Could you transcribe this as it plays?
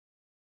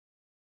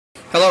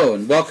Hello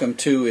and welcome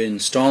to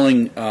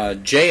installing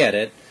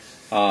JEdit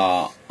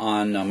on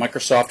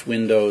Microsoft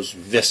Windows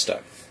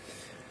Vista.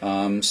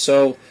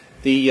 So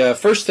the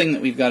first thing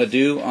that we've got to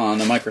do on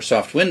the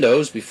Microsoft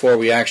Windows before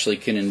we actually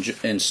can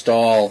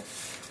install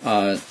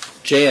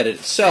JEdit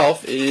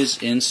itself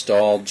is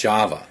install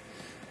Java.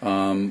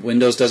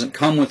 Windows doesn't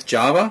come with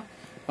Java,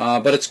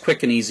 but it's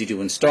quick and easy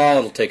to install.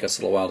 It'll take us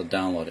a little while to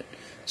download it.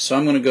 So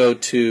I'm going to go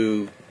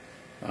to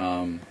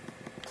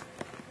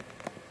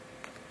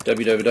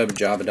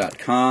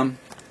www.java.com,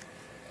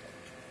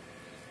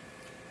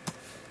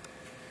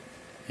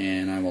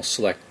 and I will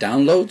select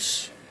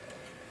Downloads,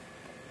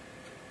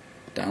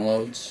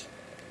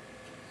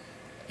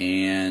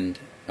 and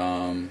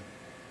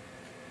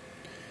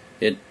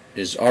it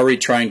is already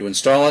trying to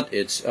install it.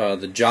 It's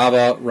the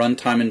Java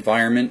Runtime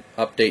Environment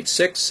Update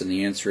 6, and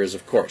the answer is,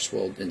 of course,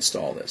 we'll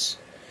install this.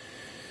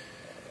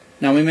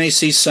 Now we may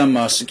see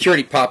some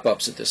security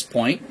pop-ups at this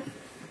point.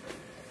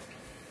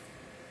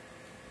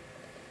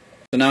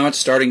 So now it's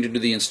starting to do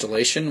the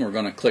installation. We're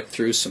going to click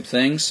through some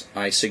things.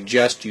 I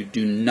suggest you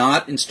do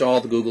not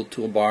install the Google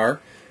Toolbar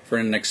for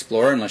Internet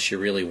Explorer unless you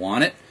really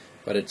want it,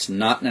 but it's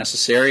not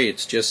necessary.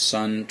 It's just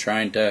Sun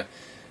trying to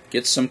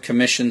get some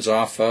commissions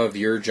off of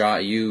your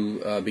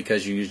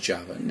because you use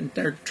Java. And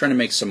they're trying to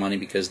make some money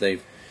because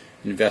they've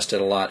invested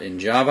a lot in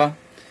Java.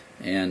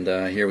 And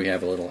here we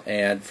have a little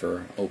ad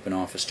for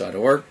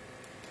openoffice.org.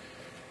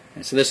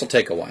 And so this will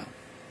take a while.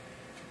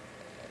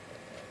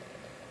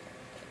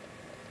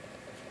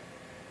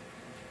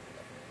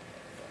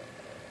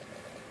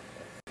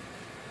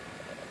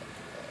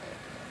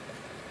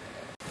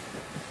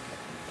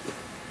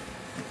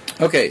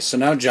 Okay, so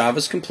now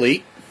Java's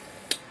complete,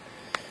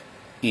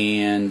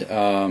 and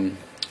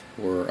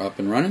we're up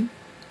and running.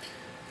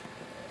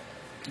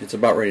 It's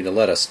about ready to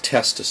let us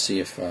test to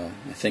see if, I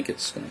think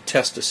it's going to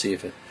test to see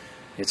if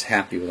it's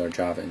happy with our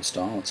Java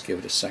install. Let's give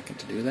it a second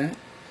to do that.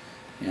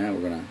 Yeah,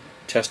 we're going to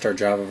test our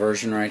Java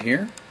version right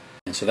here,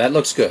 and so that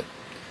looks good.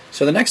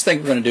 So the next thing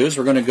we're going to do is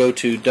we're going to go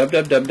to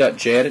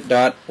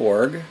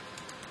www.jedit.org,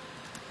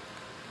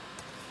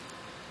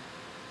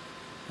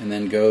 and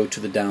then go to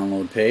the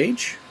download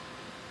page.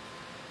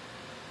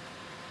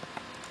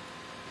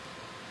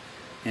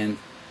 And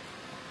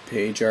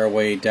page our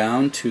way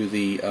down to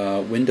the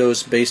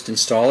Windows-based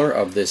installer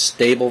of this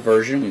stable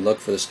version. We look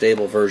for the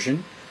stable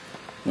version,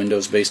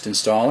 Windows-based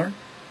installer,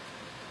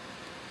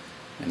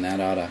 and that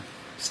ought to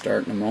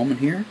start in a moment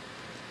here.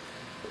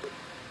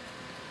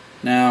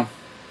 Now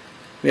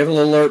we have a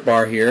little alert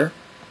bar here,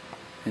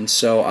 and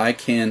so I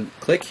can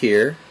click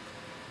here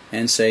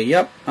and say,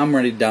 yep, I'm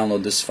ready to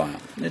download this file.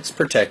 It's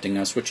protecting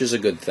us, which is a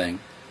good thing.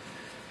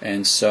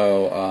 And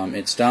so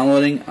it's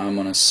downloading. I'm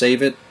going to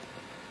save it,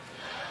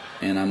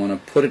 and I'm going to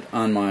put it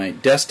on my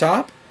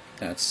desktop.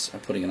 I'm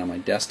putting it on my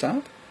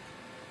desktop.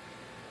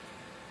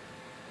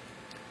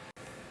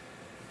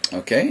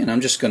 Okay, and I'm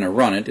just going to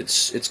run it.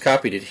 It's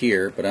copied it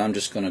here, but I'm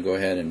just going to go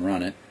ahead and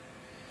run it.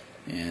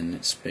 And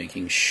it's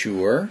making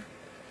sure.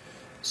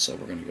 So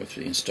we're going to go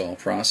through the install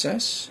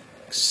process.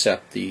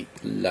 Accept the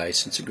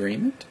license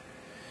agreement.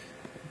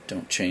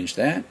 Don't change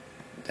that.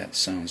 That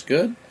sounds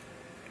good.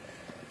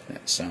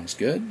 That sounds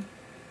good.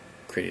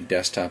 Create a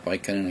desktop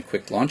icon and a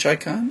quick launch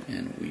icon,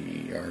 and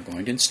we are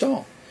going to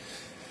install.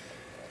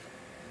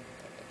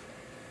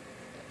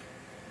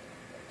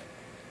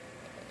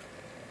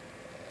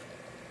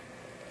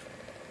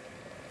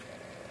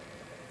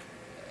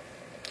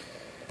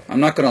 I'm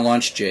not going to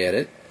launch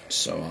JEdit,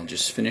 so I'll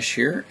just finish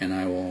here and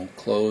I will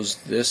close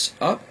this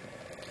up.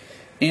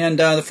 And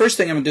the first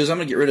thing I'm going to do is I'm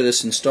going to get rid of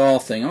this install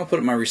thing. I'll put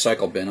it in my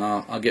recycle bin.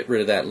 I'll get rid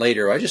of that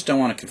later. I just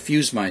don't want to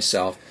confuse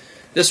myself.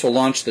 This will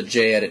launch the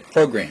JEdit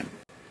program.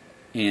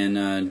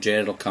 And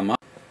JEdit will come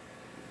up.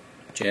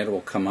 JEdit will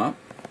come up.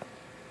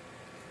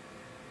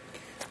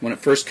 When it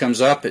first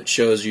comes up, it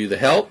shows you the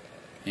help,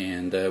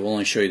 and we'll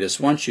only show you this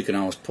once. You can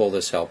always pull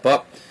this help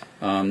up.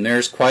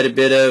 There's quite a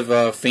bit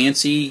of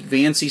fancy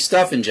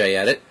stuff in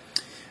JEdit.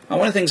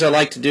 One of the things I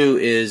like to do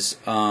is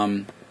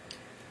add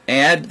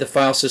the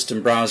file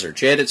system browser.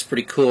 JEdit's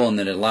pretty cool in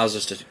that it allows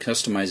us to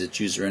customize its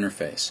user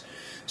interface.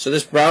 So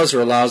this browser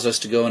allows us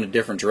to go into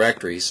different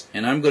directories,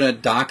 and I'm going to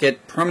dock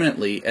it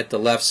permanently at the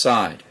left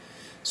side.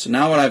 So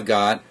now what I've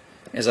got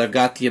is I've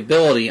got the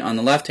ability on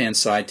the left-hand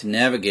side to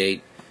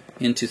navigate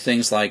into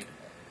things like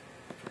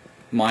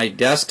my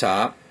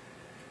desktop,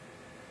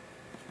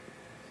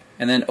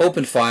 and then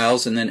open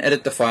files, and then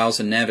edit the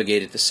files and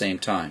navigate at the same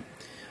time.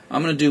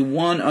 I'm going to do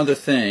one other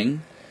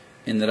thing,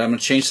 in that I'm going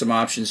to change some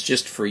options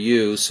just for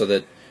you so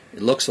that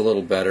it looks a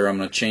little better. I'm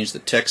going to change the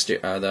text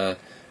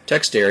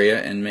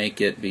area and make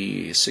it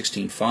be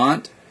 16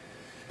 font.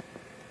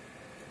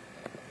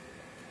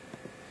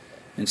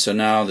 And so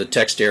now the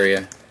text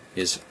area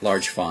is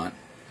large font.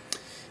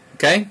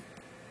 Okay?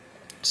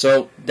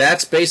 So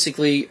that's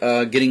basically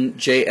getting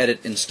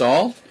JEdit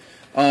installed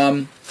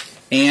and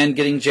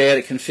getting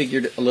JEdit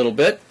configured a little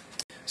bit.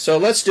 So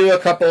let's do a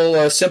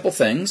couple simple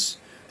things.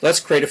 Let's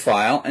create a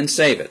file and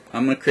save it.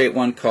 I'm going to create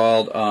one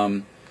called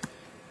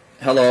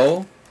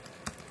hello.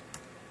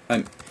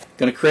 I'm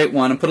going to create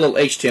one and put a little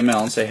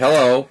HTML and say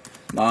hello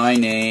my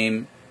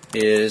name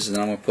is, and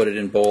then I'm going to put it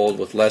in bold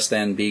with less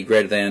than b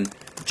greater than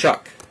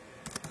Chuck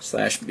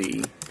 /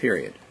 b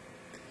period.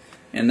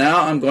 And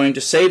now I'm going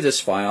to save this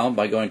file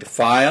by going to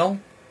File,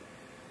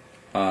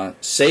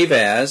 Save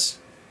As,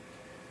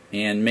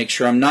 and make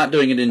sure I'm not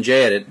doing it in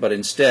JEdit, but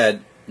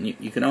instead,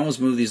 you can always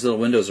move these little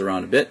windows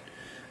around a bit.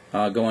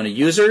 Go into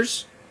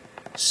Users,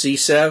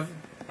 CSEV,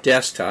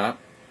 Desktop,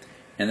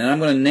 and then I'm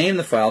going to name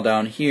the file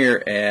down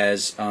here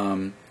as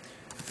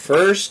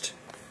first.htm,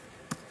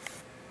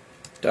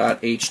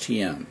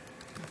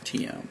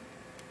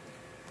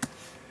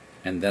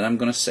 and then I'm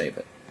going to save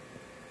it.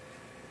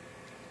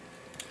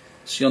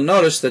 So you'll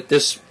notice that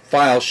this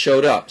file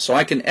showed up. So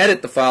I can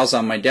edit the files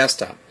on my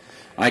desktop.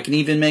 I can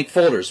even make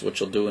folders,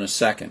 which I'll do in a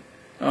second.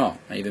 Oh,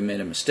 I even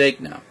made a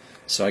mistake now.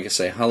 So I can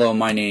say, hello,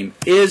 my name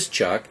is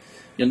Chuck.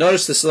 You'll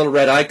notice this little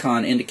red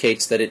icon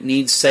indicates that it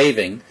needs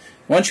saving.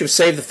 Once you've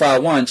saved the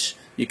file once,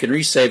 you can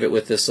resave it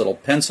with this little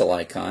pencil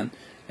icon,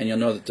 and you'll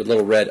know that the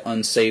little red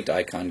unsaved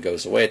icon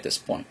goes away at this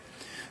point.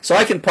 So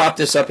I can pop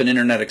this up in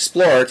Internet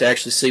Explorer to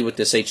actually see what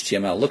this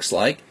HTML looks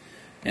like.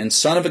 And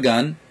son of a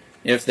gun,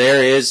 if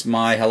there is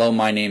my hello,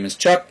 my name is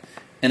Chuck,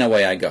 and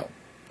away I go.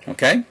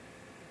 Okay?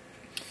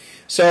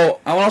 So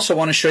I also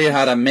want to show you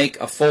how to make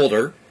a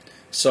folder.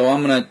 So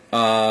I'm going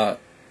to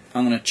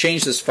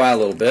change this file a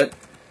little bit.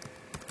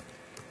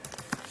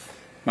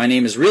 My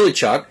name is really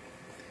Chuck,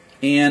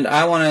 and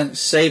I want to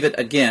save it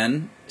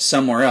again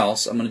somewhere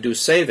else. I'm going to do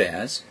Save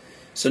As.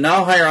 So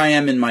now here I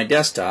am in my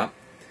desktop.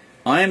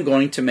 I am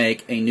going to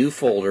make a new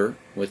folder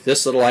with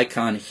this little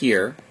icon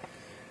here,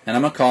 and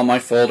I'm going to call my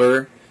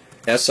folder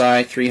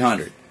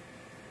SI300.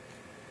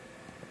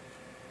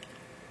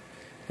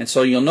 And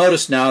so you'll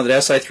notice now that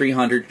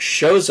SI300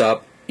 shows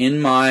up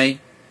in my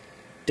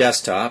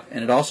desktop,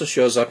 and it also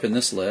shows up in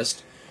this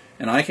list,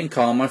 and I can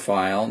call my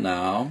file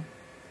now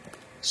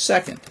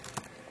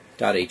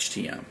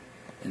second.htm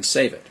and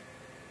save it.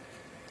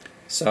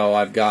 So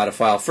I've got a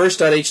file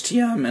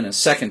first.htm and a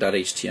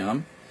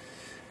second.htm.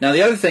 Now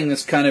the other thing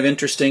that's kind of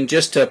interesting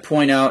just to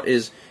point out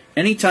is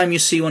anytime you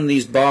see one of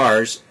these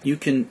bars, you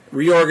can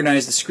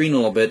reorganize the screen a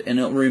little bit and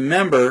it'll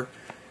remember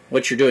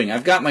what you're doing.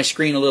 I've got my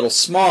screen a little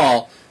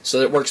small so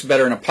that it works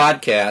better in a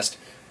podcast,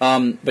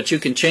 but you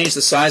can change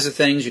the size of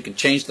things, you can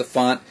change the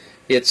font.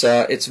 It's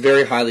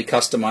very highly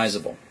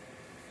customizable.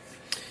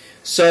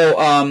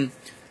 So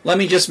let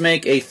me just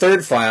make a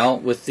third file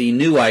with the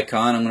new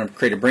icon. I'm going to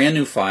create a brand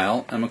new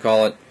file. I'm going to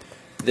call it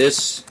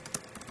This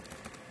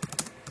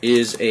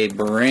is a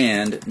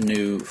brand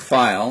new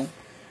file,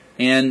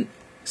 and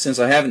since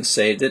I haven't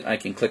saved it, I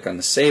can click on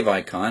the save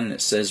icon and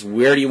it says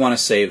where do you want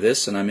to save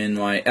this, and I'm in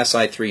my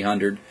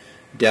SI300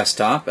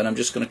 desktop, and I'm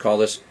just going to call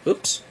this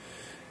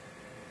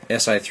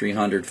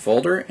SI300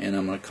 folder, and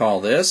I'm going to call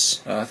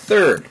this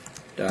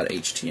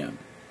third.htm.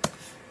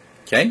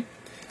 Okay,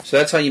 so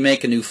that's how you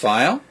make a new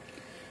file.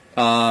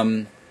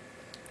 Of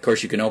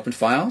course you can open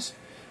files.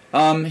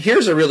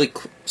 Here's a really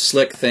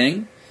slick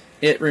thing.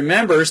 It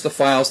remembers the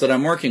files that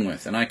I'm working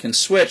with, and I can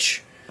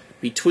switch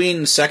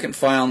between the second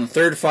file and the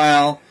third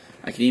file.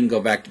 I can even go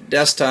back to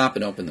desktop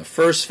and open the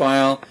first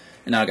file,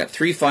 and now I've got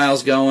 3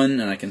 files going,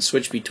 and I can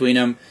switch between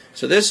them.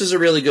 So this is a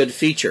really good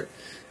feature.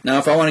 Now,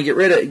 if I want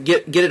to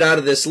get it out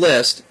of this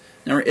list,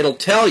 now it'll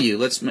tell you.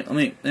 Let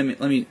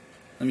me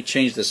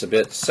change this a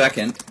bit.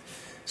 Second,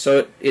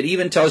 so it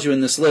even tells you in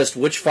this list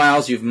which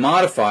files you've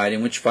modified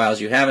and which files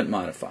you haven't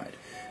modified.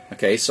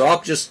 Okay, so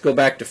I'll just go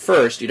back to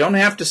first. You don't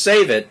have to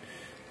save it.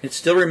 It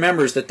still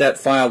remembers that that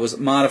file was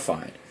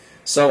modified.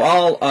 So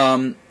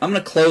I'm going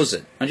to close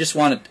it. I just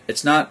want it.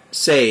 It's not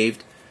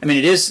saved. I mean,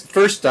 it is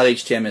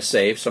first.htm is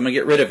saved, so I'm going to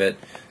get rid of it.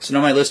 So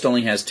now my list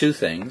only has 2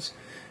 things,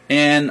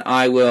 and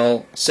I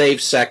will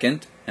save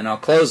second, and I'll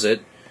close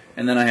it,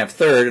 and then I have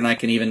third, and I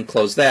can even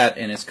close that,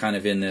 and it's kind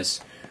of in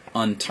this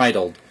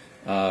untitled,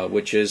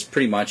 which is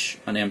pretty much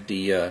an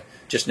empty,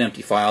 just an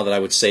empty file that I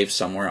would save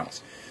somewhere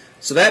else.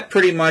 So that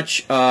pretty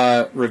much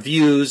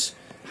reviews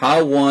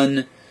how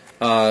one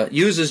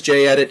uses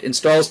JEdit,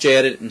 installs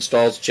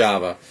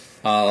Java.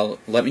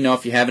 Let me know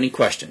if you have any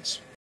questions.